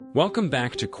Welcome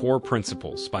back to Core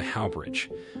Principles by Howbridge,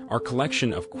 our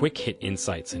collection of quick-hit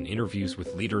insights and interviews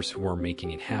with leaders who are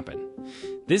making it happen.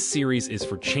 This series is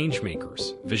for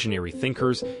changemakers, visionary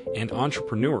thinkers, and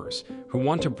entrepreneurs who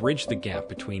want to bridge the gap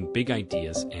between big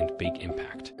ideas and big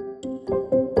impact.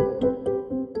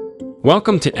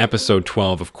 Welcome to episode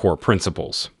 12 of Core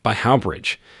Principles by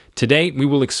Howbridge. Today, we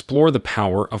will explore the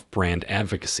power of brand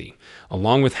advocacy,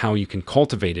 along with how you can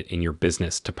cultivate it in your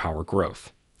business to power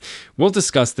growth. We'll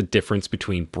discuss the difference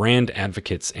between brand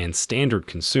advocates and standard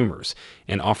consumers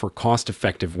and offer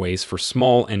cost-effective ways for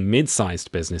small and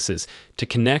mid-sized businesses to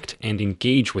connect and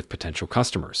engage with potential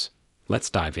customers. Let's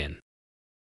dive in.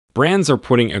 Brands are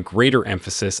putting a greater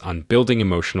emphasis on building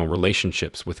emotional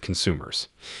relationships with consumers.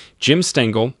 Jim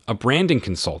Stengel, a branding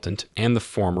consultant and the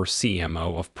former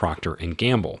CMO of Procter &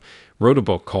 Gamble, wrote a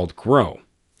book called Grow: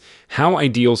 How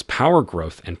Ideals Power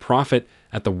Growth and Profit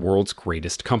at the World's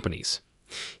Greatest Companies.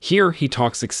 Here, he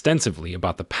talks extensively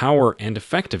about the power and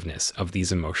effectiveness of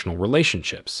these emotional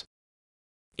relationships.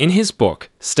 In his book,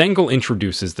 Stengel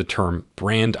introduces the term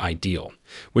brand ideal,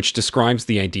 which describes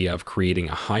the idea of creating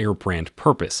a higher brand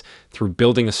purpose through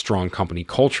building a strong company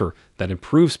culture that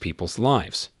improves people's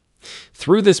lives.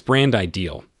 Through this brand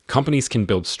ideal, companies can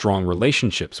build strong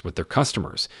relationships with their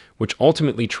customers, which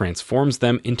ultimately transforms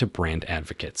them into brand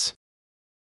advocates.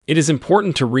 It is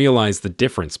important to realize the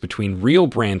difference between real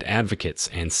brand advocates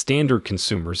and standard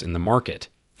consumers in the market.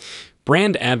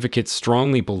 Brand advocates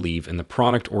strongly believe in the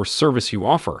product or service you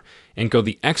offer and go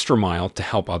the extra mile to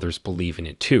help others believe in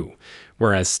it too,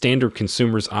 whereas standard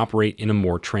consumers operate in a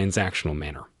more transactional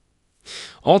manner.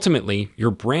 Ultimately,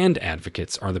 your brand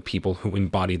advocates are the people who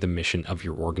embody the mission of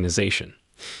your organization.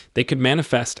 They could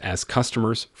manifest as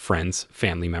customers, friends,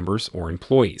 family members, or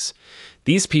employees.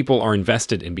 These people are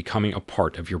invested in becoming a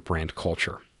part of your brand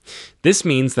culture. This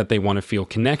means that they want to feel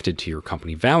connected to your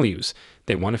company values,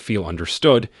 they want to feel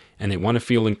understood, and they want to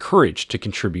feel encouraged to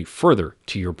contribute further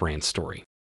to your brand story.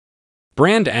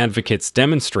 Brand advocates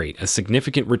demonstrate a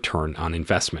significant return on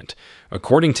investment.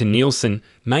 According to Nielsen,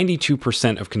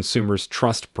 92% of consumers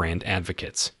trust brand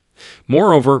advocates.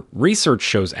 Moreover, research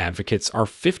shows advocates are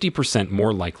 50%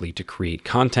 more likely to create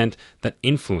content that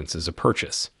influences a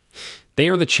purchase. They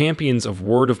are the champions of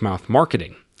word-of-mouth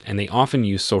marketing, and they often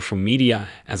use social media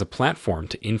as a platform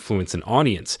to influence an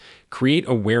audience, create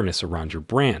awareness around your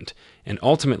brand, and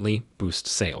ultimately boost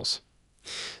sales.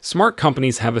 Smart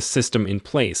companies have a system in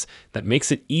place that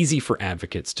makes it easy for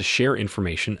advocates to share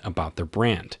information about their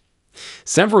brand.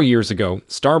 Several years ago,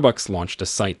 Starbucks launched a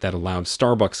site that allowed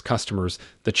Starbucks customers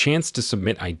the chance to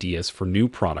submit ideas for new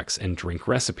products and drink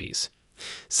recipes.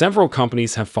 Several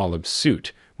companies have followed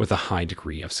suit with a high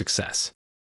degree of success.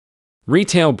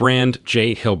 Retail brand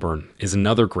J. Hilburn is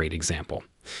another great example.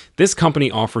 This company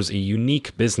offers a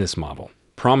unique business model,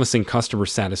 promising customer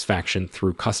satisfaction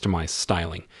through customized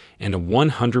styling and a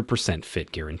 100%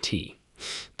 fit guarantee.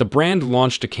 The brand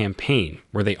launched a campaign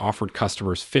where they offered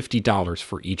customers $50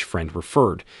 for each friend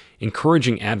referred,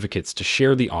 encouraging advocates to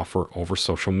share the offer over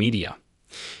social media.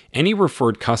 Any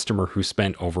referred customer who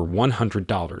spent over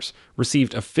 $100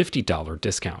 received a $50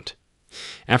 discount.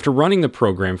 After running the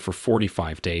program for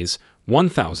 45 days,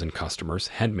 1,000 customers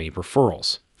had made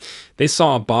referrals. They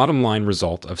saw a bottom-line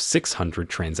result of 600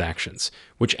 transactions,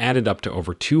 which added up to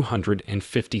over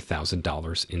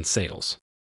 $250,000 in sales.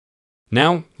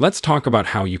 Now, let's talk about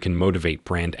how you can motivate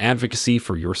brand advocacy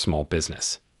for your small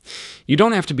business. You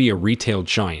don't have to be a retail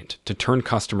giant to turn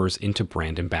customers into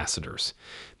brand ambassadors.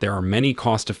 There are many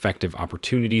cost-effective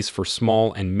opportunities for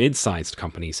small and mid-sized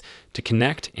companies to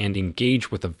connect and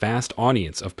engage with a vast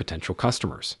audience of potential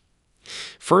customers.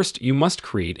 First, you must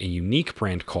create a unique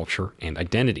brand culture and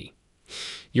identity.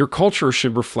 Your culture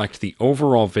should reflect the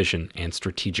overall vision and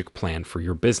strategic plan for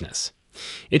your business.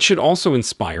 It should also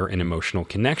inspire an emotional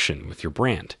connection with your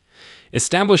brand.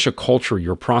 Establish a culture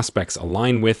your prospects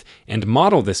align with and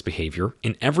model this behavior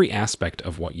in every aspect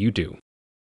of what you do.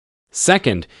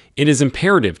 Second, it is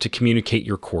imperative to communicate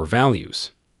your core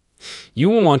values. You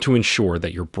will want to ensure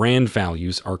that your brand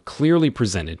values are clearly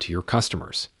presented to your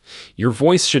customers. Your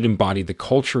voice should embody the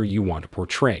culture you want to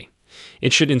portray.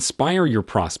 It should inspire your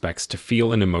prospects to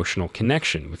feel an emotional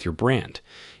connection with your brand.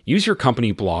 Use your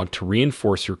company blog to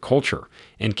reinforce your culture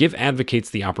and give advocates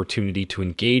the opportunity to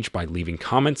engage by leaving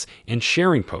comments and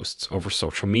sharing posts over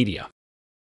social media.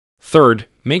 Third,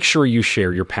 make sure you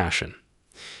share your passion.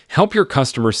 Help your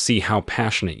customers see how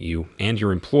passionate you and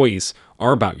your employees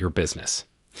are about your business.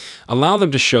 Allow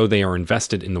them to show they are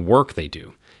invested in the work they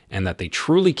do and that they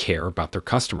truly care about their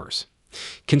customers.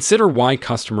 Consider why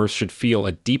customers should feel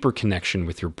a deeper connection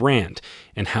with your brand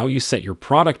and how you set your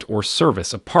product or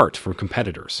service apart from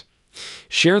competitors.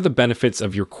 Share the benefits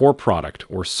of your core product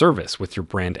or service with your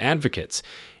brand advocates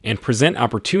and present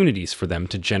opportunities for them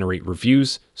to generate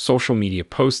reviews, social media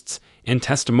posts, and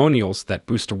testimonials that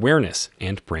boost awareness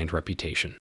and brand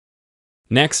reputation.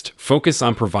 Next, focus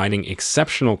on providing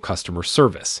exceptional customer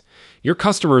service. Your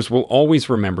customers will always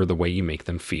remember the way you make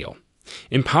them feel.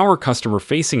 Empower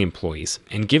customer-facing employees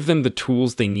and give them the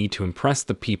tools they need to impress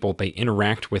the people they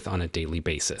interact with on a daily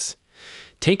basis.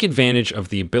 Take advantage of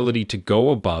the ability to go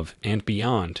above and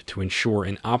beyond to ensure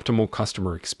an optimal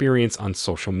customer experience on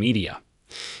social media.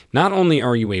 Not only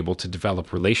are you able to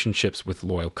develop relationships with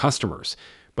loyal customers,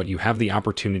 but you have the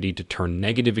opportunity to turn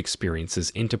negative experiences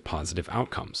into positive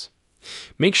outcomes.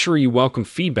 Make sure you welcome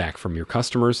feedback from your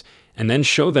customers and then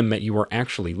show them that you are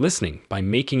actually listening by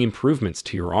making improvements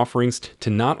to your offerings to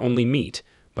not only meet,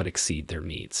 but exceed their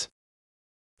needs.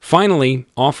 Finally,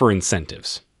 offer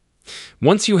incentives.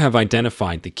 Once you have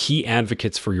identified the key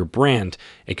advocates for your brand,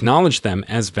 acknowledge them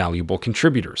as valuable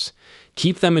contributors.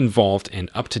 Keep them involved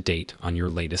and up to date on your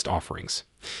latest offerings.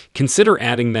 Consider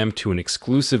adding them to an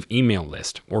exclusive email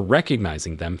list or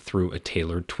recognizing them through a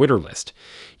tailored Twitter list.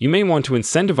 You may want to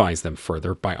incentivize them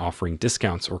further by offering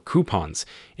discounts or coupons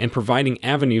and providing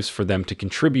avenues for them to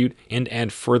contribute and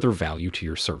add further value to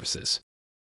your services.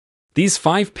 These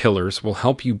 5 pillars will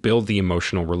help you build the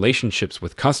emotional relationships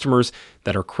with customers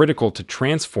that are critical to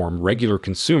transform regular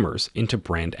consumers into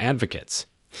brand advocates.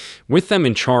 With them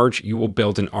in charge, you will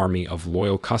build an army of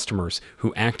loyal customers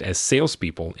who act as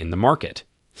salespeople in the market.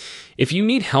 If you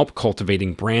need help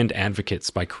cultivating brand advocates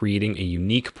by creating a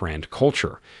unique brand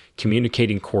culture,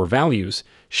 communicating core values,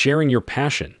 sharing your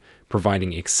passion,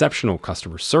 providing exceptional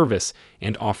customer service,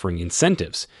 and offering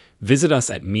incentives, visit us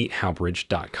at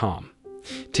meethowbridge.com.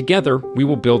 Together, we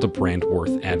will build a brand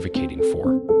worth advocating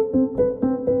for.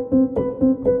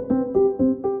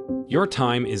 Your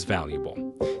time is valuable.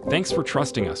 Thanks for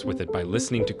trusting us with it by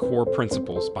listening to Core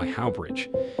Principles by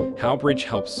HowBridge. HowBridge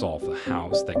helps solve the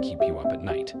hows that keep you up at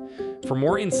night. For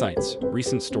more insights,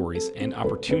 recent stories, and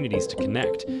opportunities to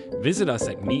connect, visit us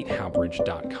at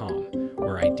meethowbridge.com,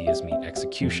 where ideas meet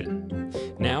execution.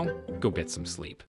 Now, go get some sleep.